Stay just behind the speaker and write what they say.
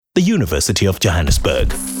The University of Johannesburg.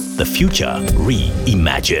 The future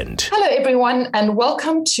reimagined. Hello, everyone, and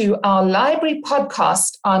welcome to our library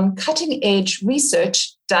podcast on cutting-edge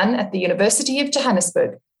research done at the University of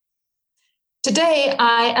Johannesburg. Today,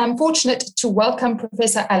 I am fortunate to welcome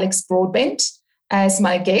Professor Alex Broadbent as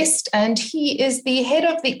my guest, and he is the head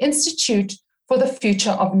of the Institute for the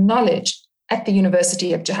Future of Knowledge at the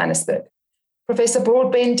University of Johannesburg. Professor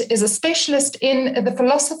Broadbent is a specialist in the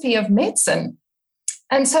philosophy of medicine.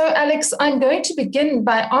 And so, Alex, I'm going to begin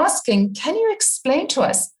by asking, can you explain to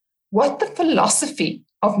us what the philosophy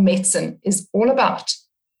of medicine is all about?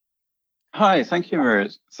 Hi, thank you, Maria.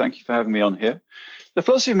 Thank you for having me on here. The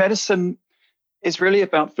philosophy of medicine is really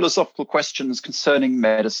about philosophical questions concerning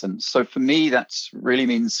medicine. So for me, that really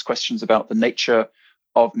means questions about the nature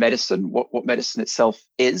of medicine, what medicine itself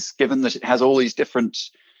is, given that it has all these different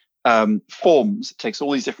forms. It takes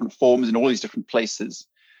all these different forms in all these different places.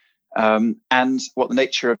 And what the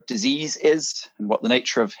nature of disease is and what the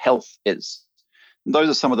nature of health is. And those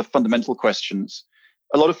are some of the fundamental questions.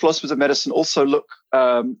 A lot of philosophers of medicine also look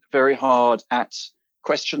very hard at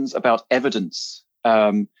questions about evidence,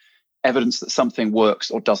 evidence that something works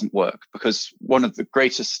or doesn't work, because one of the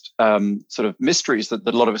greatest sort of mysteries that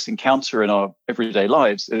a lot of us encounter in our everyday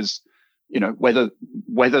lives is, whether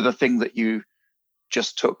the thing that you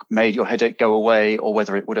just took made your headache go away or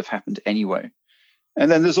whether it would have happened anyway. And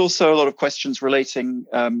then there's also a lot of questions relating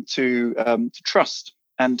to trust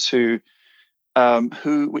and to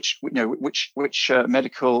which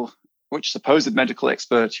supposed medical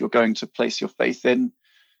expert you're going to place your faith in.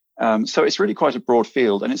 So it's really quite a broad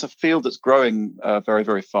field, and it's a field that's growing very,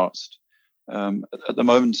 very fast. At the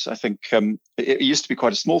moment, I think it used to be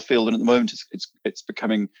quite a small field, and at the moment it's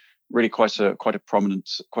becoming really quite a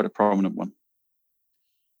prominent one.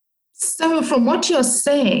 So, from what you're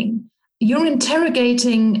saying, you're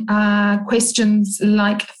interrogating questions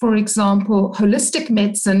like, for example, holistic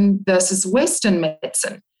medicine versus Western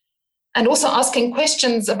medicine, and also asking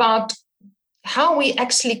questions about how we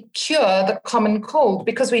actually cure the common cold,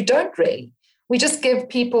 because we don't really. We just give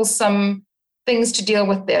people some things to deal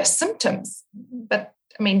with their symptoms. But,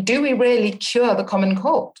 do we really cure the common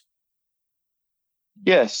cold?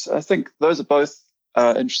 Yes, I think those are both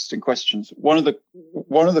interesting questions. One of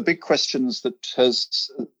the big questions that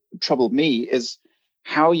has troubled me is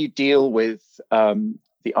how you deal with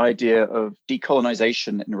the idea of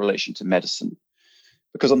decolonization in relation to medicine.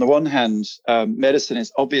 Because on the one hand, medicine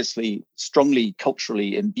is obviously strongly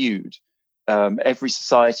culturally imbued. Every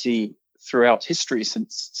society throughout history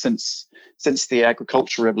since the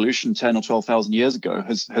agricultural revolution 10 or 12,000 years ago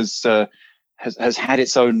has had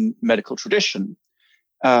its own medical tradition.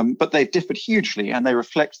 But they've differed hugely, and they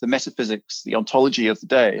reflect the metaphysics, the ontology of the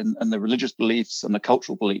day, and the religious beliefs and the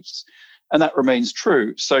cultural beliefs, and that remains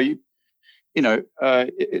true. So you can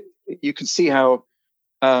see how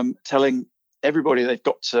telling everybody they've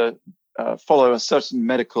got to follow a certain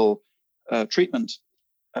medical treatment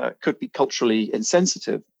could be culturally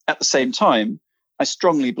insensitive. At the same time, I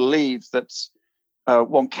strongly believe that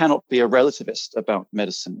one cannot be a relativist about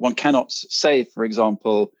medicine. One cannot say, for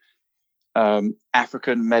example,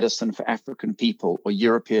 African medicine for African people or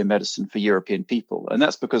European medicine for European people. And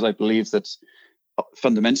that's because I believe that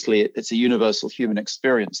fundamentally it's a universal human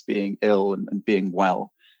experience, being ill and being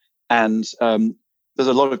well. And there's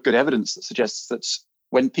a lot of good evidence that suggests that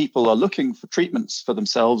when people are looking for treatments for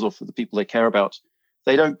themselves or for the people they care about,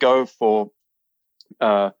 they don't go for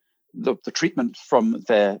the treatment from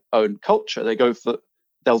their own culture.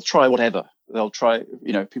 They'll try whatever.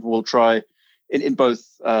 People will try in both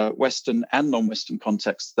Western and non-Western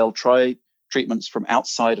contexts. They'll try treatments from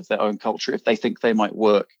outside of their own culture if they think they might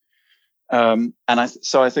work.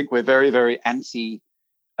 So I think we're very, very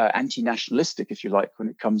anti-nationalistic, if you like, when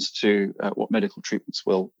it comes to what medical treatments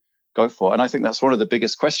will go for. And I think that's one of the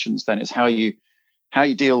biggest questions then, is how you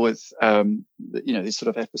deal with these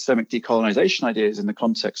sort of epistemic decolonization ideas in the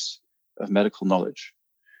context of medical knowledge.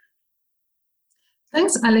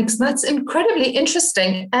 Thanks, Alex. That's incredibly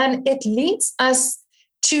interesting. And it leads us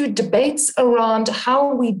to debates around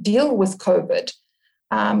how we deal with COVID.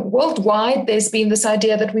 Worldwide, there's been this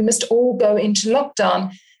idea that we must all go into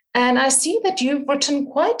lockdown. And I see that you've written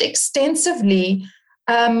quite extensively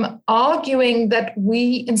arguing that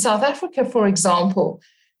we in South Africa, for example,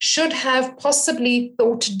 should have possibly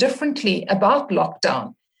thought differently about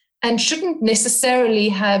lockdown and shouldn't necessarily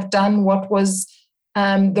have done what was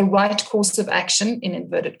the right course of action, in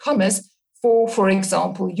inverted commas, for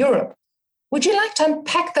example, Europe. Would you like to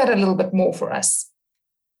unpack that a little bit more for us?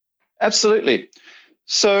 Absolutely.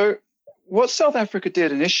 So what South Africa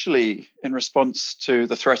did initially in response to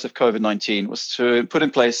the threat of COVID-19 was to put in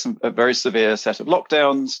place a very severe set of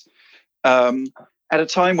lockdowns at a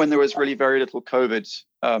time when there was really very little COVID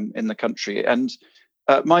in the country. And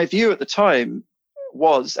my view at the time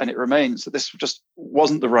was, and it remains, that this just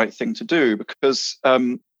wasn't the right thing to do, because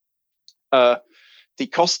the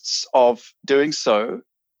costs of doing so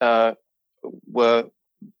would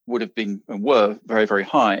have been and were very, very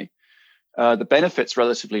high. The benefits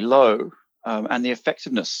relatively low, and the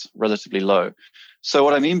effectiveness relatively low. So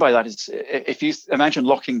what I mean by that is, if you imagine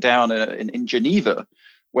locking down in Geneva,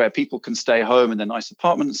 where people can stay home in their nice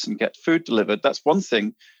apartments and get food delivered, that's one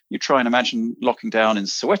thing. You try and imagine locking down in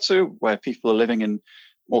Soweto, where people are living in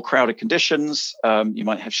more crowded conditions. You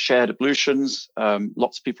might have shared ablutions,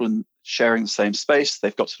 lots of people sharing the same space.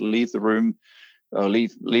 They've got to leave the room,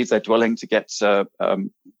 leave their dwelling to get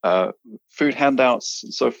food handouts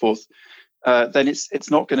and so forth. Then it's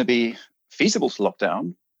not going to be feasible to lock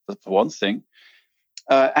down, for one thing.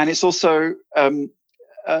 And it's also going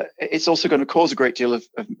to cause a great deal of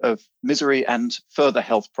misery and further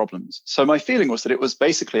health problems. So my feeling was that it was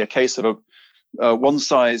basically a case of a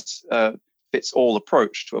one-size-fits-all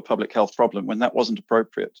approach to a public health problem, when that wasn't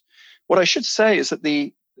appropriate. What I should say is that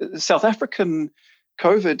the South African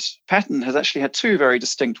COVID pattern has actually had two very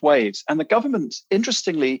distinct waves, and the government,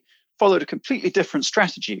 interestingly, followed a completely different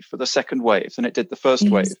strategy for the second wave than it did the first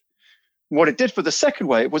wave. What it did for the second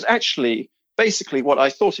wave was actually basically what I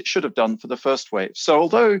thought it should have done for the first wave. So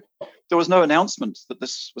although there was no announcement that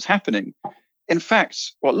this was happening, in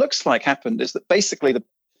fact, what looks like happened is that basically the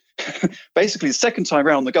second time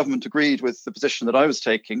around, the government agreed with the position that I was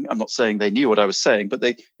taking. I'm not saying they knew what I was saying, but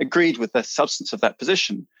they agreed with the substance of that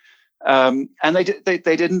position. And they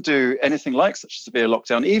didn't do anything like such a severe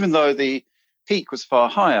lockdown, even though the peak was far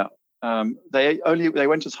higher. They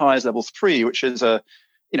went as high as level 3, which is a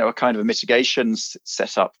kind of a mitigation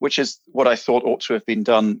setup, which is what I thought ought to have been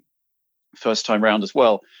done first time round as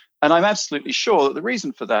well. And I'm absolutely sure that the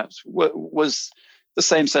reason for that was the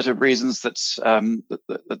same set of reasons that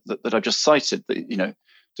I've just cited, to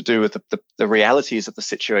do with the realities of the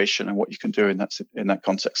situation and what you can do in that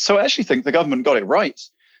context. So I actually think the government got it right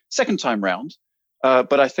second time round,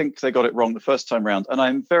 but I think they got it wrong the first time round. And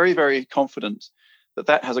I'm very, very confident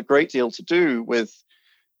that has a great deal to do with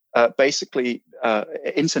basically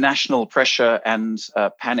international pressure and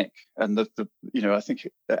panic. And I think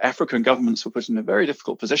African governments were put in a very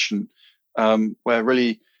difficult position where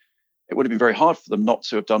really it would have been very hard for them not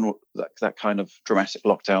to have done that kind of dramatic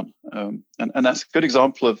lockdown. And that's a good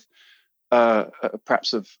example of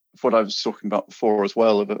perhaps of what I was talking about before as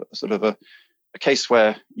well, of a sort of a case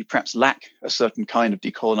where you perhaps lack a certain kind of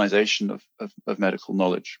decolonization of medical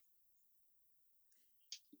knowledge.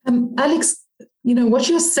 Alex, what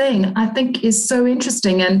you're saying, I think, is so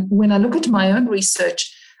interesting. And when I look at my own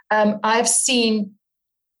research, I've seen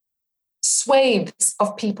swathes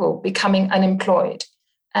of people becoming unemployed.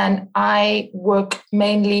 And I work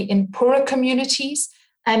mainly in poorer communities,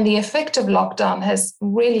 and the effect of lockdown has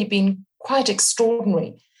really been quite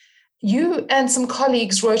extraordinary. You and some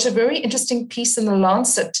colleagues wrote a very interesting piece in The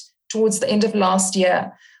Lancet towards the end of last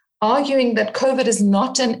year, arguing that COVID is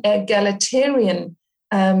not an egalitarian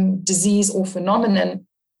disease or phenomenon,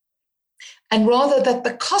 and rather that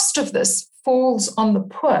the cost of this falls on the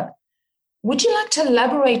poor. Would you like to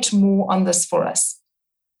elaborate more on this for us?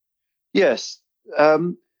 Yes,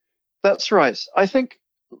 that's right. I think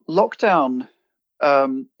lockdown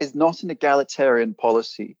is not an egalitarian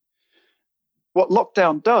policy. What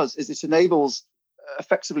lockdown does is it enables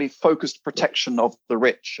effectively focused protection of the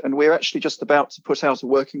rich. And we're actually just about to put out a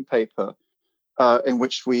working paper in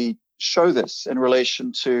which we show this in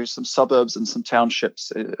relation to some suburbs and some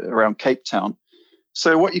townships around Cape Town.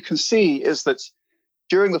 So what you can see is that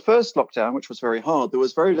during the first lockdown, which was very hard, there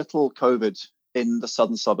was very little COVID in the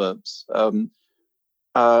southern suburbs. And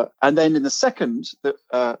then in the second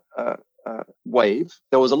wave,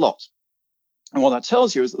 there was a lot. And what that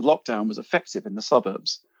tells you is that the lockdown was effective in the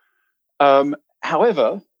suburbs.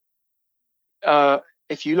 However,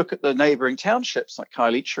 if you look at the neighboring townships like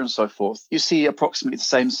Khayelitsha and so forth, you see approximately the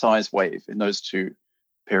same size wave in those two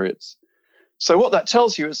periods. So what that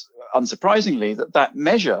tells you is, unsurprisingly, that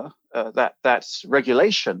measure, that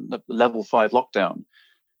regulation, the level 5 lockdown,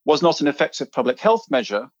 was not an effective public health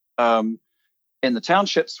measure in the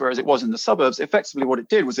townships, whereas it was in the suburbs. Effectively, what it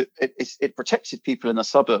did was it protected people in the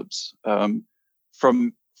suburbs from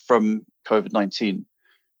COVID-19,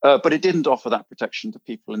 but it didn't offer that protection to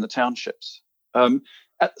people in the townships.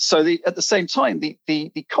 At the same time,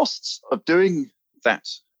 the costs of doing that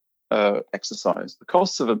exercise, the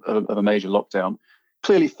costs of a major lockdown,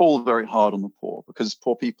 clearly fall very hard on the poor, because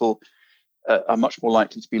poor people are much more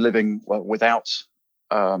likely to be living without,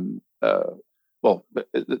 they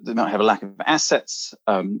might have a lack of assets.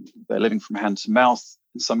 They're living from hand to mouth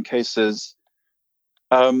in some cases.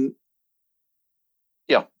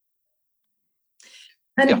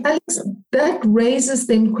 And Alex, that raises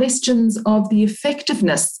then questions of the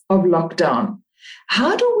effectiveness of lockdown.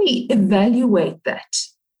 How do we evaluate that?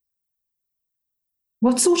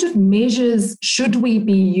 What sort of measures should we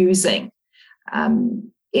be using?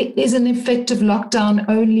 Is an effective lockdown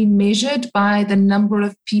only measured by the number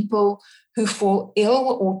of people who fall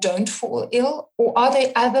ill or don't fall ill? Or are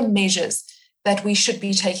there other measures that we should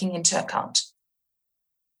be taking into account?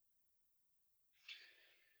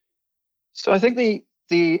 So I think the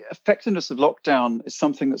effectiveness of lockdown is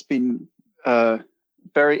something that's been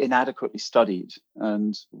very inadequately studied,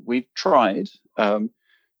 and we've tried, and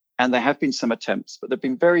there have been some attempts, but there have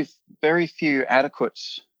been very, very few adequate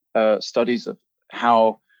studies of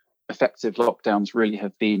how effective lockdowns really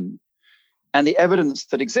have been. And the evidence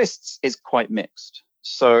that exists is quite mixed.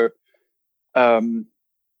 So, in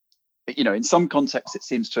some contexts, it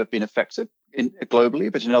seems to have been effective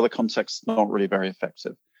globally, but in other contexts, not really very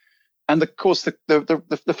effective. And of course,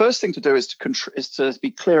 the first thing to do is to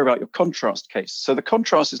be clear about your contrast case. So the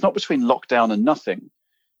contrast is not between lockdown and nothing.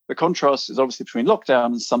 The contrast is obviously between lockdown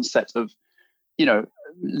and some set of,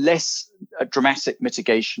 less dramatic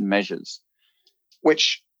mitigation measures,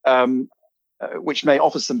 which may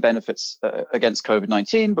offer some benefits against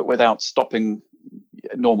COVID-19, but without stopping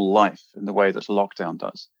normal life in the way that a lockdown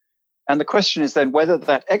does. And the question is then whether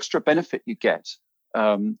that extra benefit you get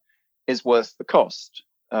is worth the cost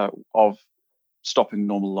of stopping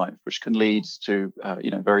normal life, which can lead to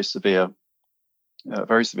very severe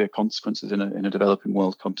consequences in a developing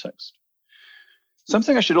world context.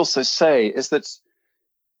 Something I should also say is that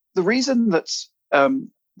the reason that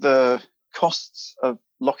the costs of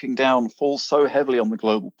locking down fall so heavily on the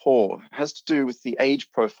global poor has to do with the age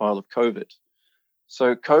profile of COVID.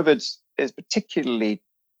 So COVID is particularly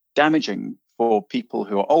damaging for people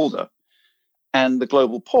who are older, and the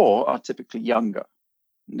global poor are typically younger.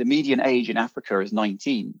 The median age in Africa is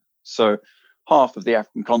 19, so half of the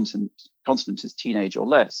African continent is teenage or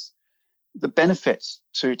less. The benefit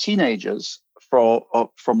to teenagers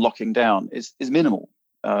from locking down is minimal,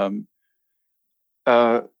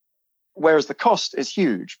 whereas the cost is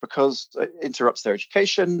huge because it interrupts their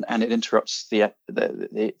education and it interrupts their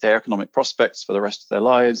economic prospects for the rest of their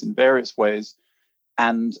lives in various ways,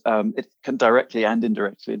 and it can directly and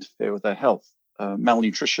indirectly interfere with their health.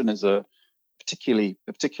 Malnutrition is a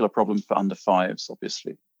particular problem for under fives,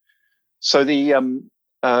 obviously. So the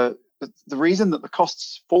reason that the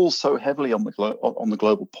costs fall so heavily on the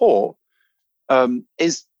global poor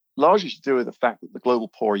is largely to do with the fact that the global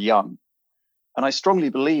poor are young. And I strongly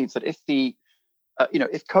believe that if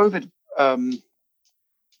COVID,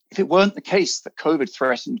 if it weren't the case that COVID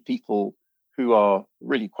threatened people who are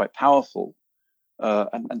really quite powerful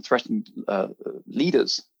and threatened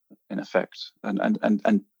leaders, in effect,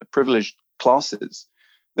 and privileged classes,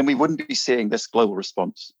 then we wouldn't be seeing this global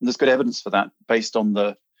response. And there's good evidence for that based on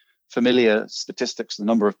the familiar statistics, the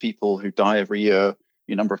number of people who die every year,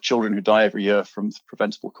 the number of children who die every year from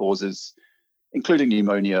preventable causes, including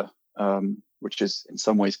pneumonia, which is in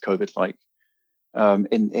some ways COVID-like.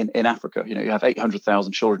 In Africa, you have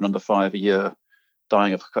 800,000 children under 5 a year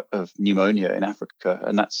dying of pneumonia in Africa,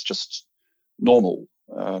 and that's just normal.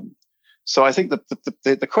 So I think that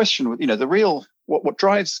the question,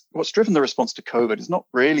 what's driven the response to COVID is not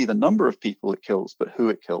really the number of people it kills, but who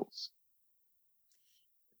it kills.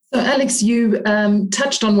 So, Alex, you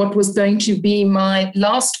touched on what was going to be my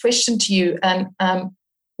last question to you, and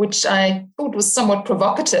which I thought was somewhat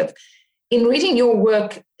provocative. In reading your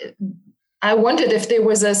work, I wondered if there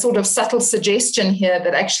was a sort of subtle suggestion here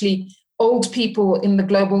that actually old people in the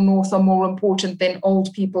global north are more important than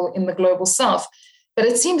old people in the global south. But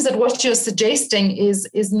it seems that what you're suggesting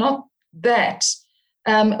is not that,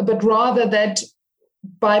 but rather that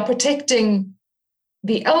by protecting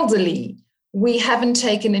the elderly, we haven't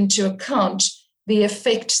taken into account the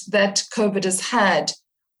effect that COVID has had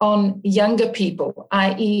on younger people,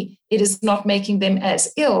 i.e., it is not making them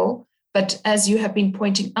as ill, but as you have been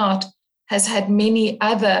pointing out, has had many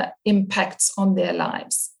other impacts on their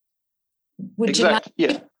lives. Would you like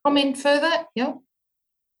to comment further?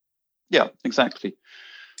 Yeah, exactly.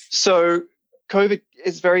 So COVID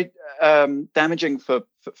is very damaging for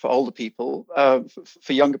older people,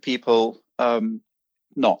 for younger people,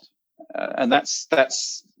 not. And that's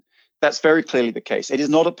very clearly the case. It is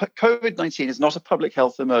not COVID-19 is not a public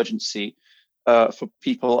health emergency for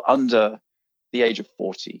people under the age of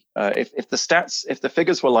 40. If the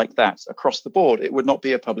figures were like that across the board, it would not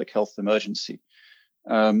be a public health emergency.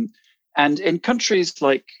 And in countries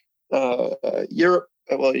like Europe,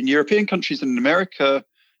 in European countries and in America,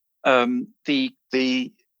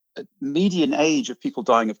 the median age of people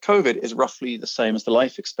dying of COVID is roughly the same as the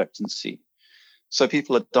life expectancy. So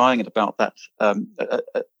people are dying at about that.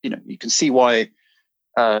 You can see why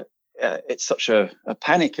it's such a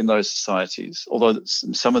panic in those societies, although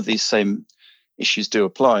some of these same issues do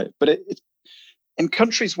apply. But in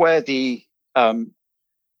countries where the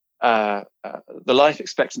life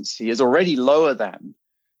expectancy is already lower than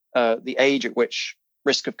the age at which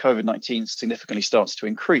risk of COVID-19 significantly starts to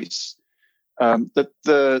increase,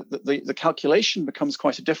 the calculation becomes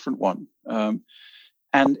quite a different one.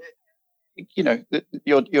 And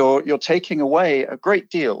you're taking away a great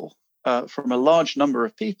deal from a large number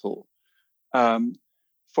of people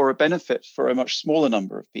for a benefit for a much smaller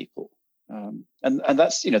number of people. And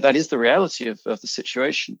that's, that is the reality of the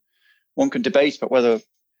situation. One can debate about whether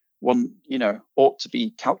one, ought to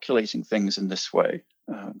be calculating things in this way.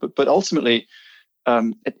 But ultimately,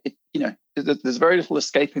 there's very little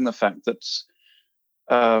escaping the fact that,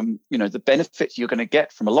 the benefit you're going to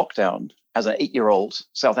get from a lockdown as an 8-year-old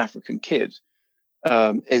South African kid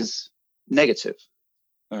is negative.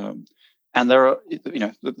 And there are,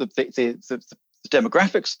 the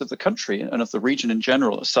demographics of the country and of the region in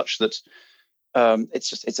general are such that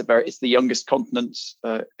it's the youngest continent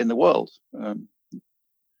in the world.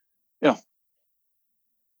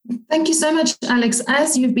 Thank you so much, Alex.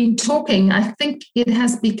 As you've been talking, I think it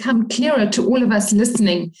has become clearer to all of us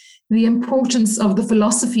listening the importance of the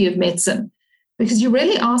philosophy of medicine, because you're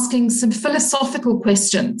really asking some philosophical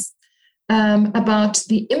questions about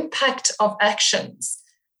the impact of actions,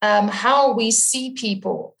 how we see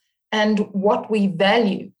people, and what we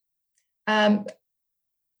value.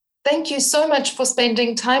 Thank you so much for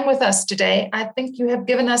spending time with us today. I think you have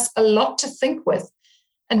given us a lot to think with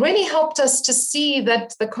and really helped us to see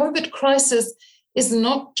that the COVID crisis is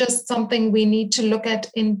not just something we need to look at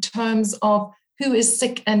in terms of who is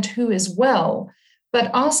sick and who is well, but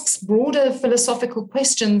asks broader philosophical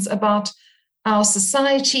questions about our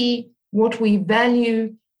society, what we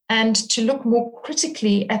value, and to look more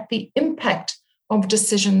critically at the impact of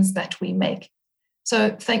decisions that we make.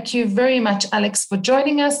 So thank you very much, Alex, for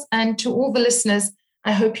joining us. And to all the listeners,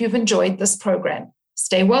 I hope you've enjoyed this program.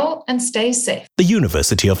 Stay well and stay safe. The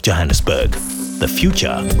University of Johannesburg. The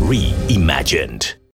future reimagined.